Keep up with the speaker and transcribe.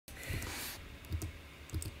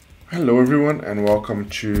Hello everyone and welcome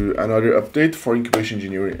to another update for Incubation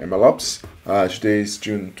Engineering MLOps. Today is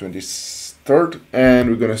June 23rd and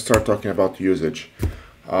we're going to start talking about usage.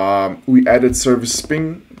 We added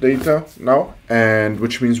ServicePing data now, and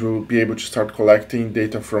which means we will be able to start collecting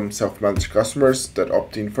data from self-managed customers that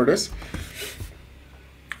opt in for this.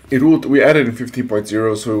 We added in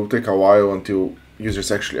 15.0, so it will take a while until users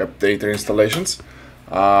actually update their installations.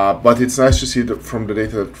 But it's nice to see that from the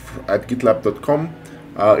data at GitLab.com.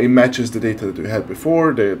 It matches the data that we had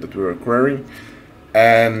before, that we were querying,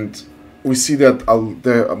 and we see that a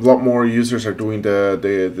lot more users are doing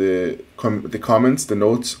the comments, the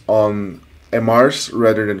notes on MRs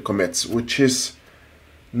rather than commits, which is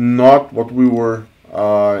not what we were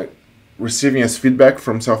receiving as feedback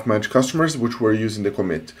from self-managed customers, which were using the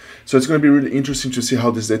commit. So it's going to be really interesting to see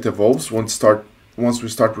how this data evolves once we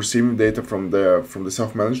start receiving data from the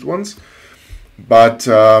self-managed ones. But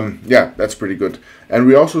yeah, that's pretty good. And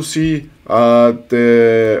we also see on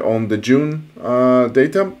the June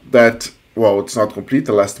data that, well, it's not complete,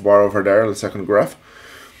 the last bar over there, the second graph,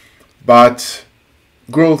 but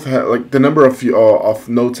growth, like the number of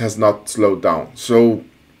nodes has not slowed down. So,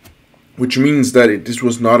 which means that this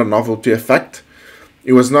was not a novelty effect.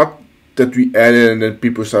 It was not that we added and then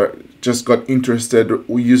people just got interested,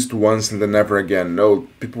 we used once and then never again. No,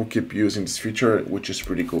 people keep using this feature, which is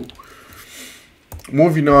pretty cool.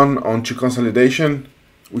 Moving on to consolidation,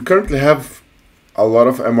 we currently have a lot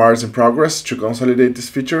of MRs in progress to consolidate this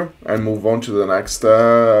feature and move on to the next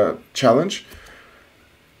challenge.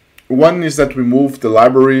 One is that we move the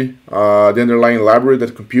library, the underlying library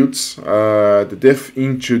that computes the diff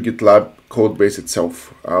into GitLab code base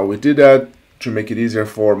itself. We did that to make it easier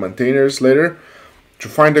for maintainers later to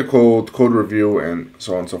find the code review, and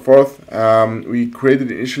so on and so forth. We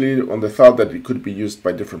created initially on the thought that it could be used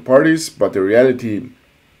by different parties, but the reality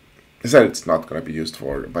is that it's not going to be used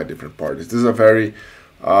by different parties. This is a very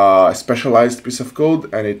specialized piece of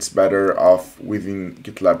code, and it's better off within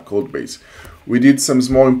GitLab codebase. We did some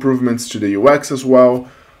small improvements to the UX as well,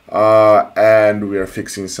 and we are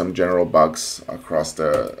fixing some general bugs across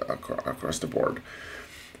the board.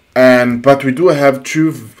 But we do have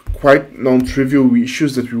two quite non-trivial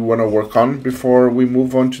issues that we want to work on before we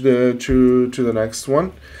move on to the next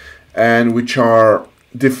one, and which are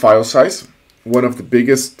diff file size. One of the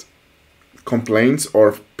biggest complaints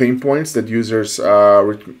or pain points that users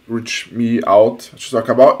reach me out to talk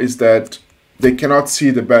about is that they cannot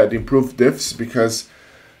see the improved diffs because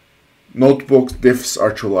notebook diffs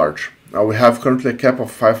are too large. Now we have currently a cap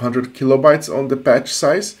of 500 kilobytes on the patch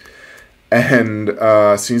size. And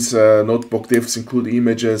since notebook diffs include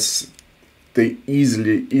images, they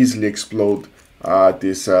easily explode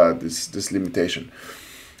this limitation.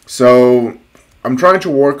 So I'm trying to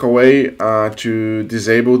work a way to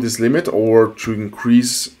disable this limit or to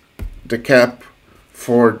increase the cap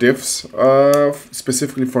for diffs,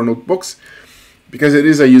 specifically for notebooks, because it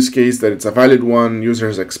is a use case that it's a valid one.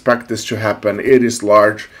 Users expect this to happen. It is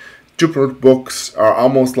large. Jupyter notebooks are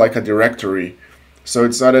almost like a directory, so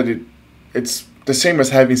it's not that it's the same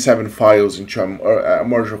as having 7 files into a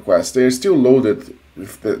merge request. They are still loaded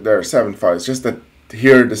if there are 7 files, just that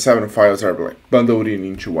here the 7 files are like bundled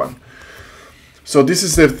into one. So this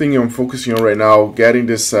is the thing I'm focusing on right now, getting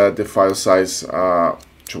this the file size to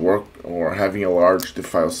work, or having a large the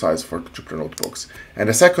file size for Jupyter notebooks. And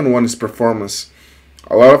the second one is performance.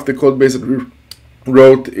 A lot of the code base that we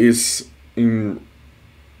wrote is in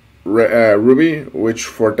Ruby, which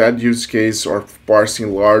for that use case or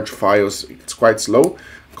parsing large files, it's quite slow,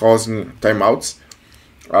 causing timeouts,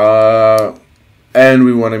 and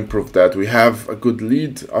we want to improve that. We have a good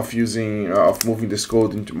lead of moving this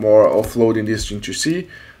code into more, offloading this into C.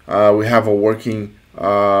 We have a working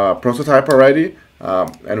prototype already,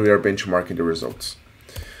 and we are benchmarking the results.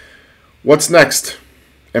 What's next?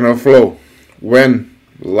 MLflow. When?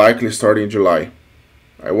 Likely starting in July.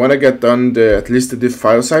 I want to get done at least the diff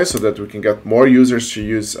file size so that we can get more users to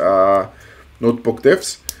use notebook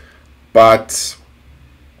diffs. But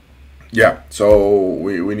yeah, so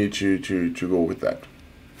we need to go with that.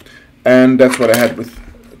 And that's what I had with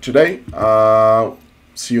today.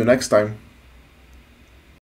 See you next time.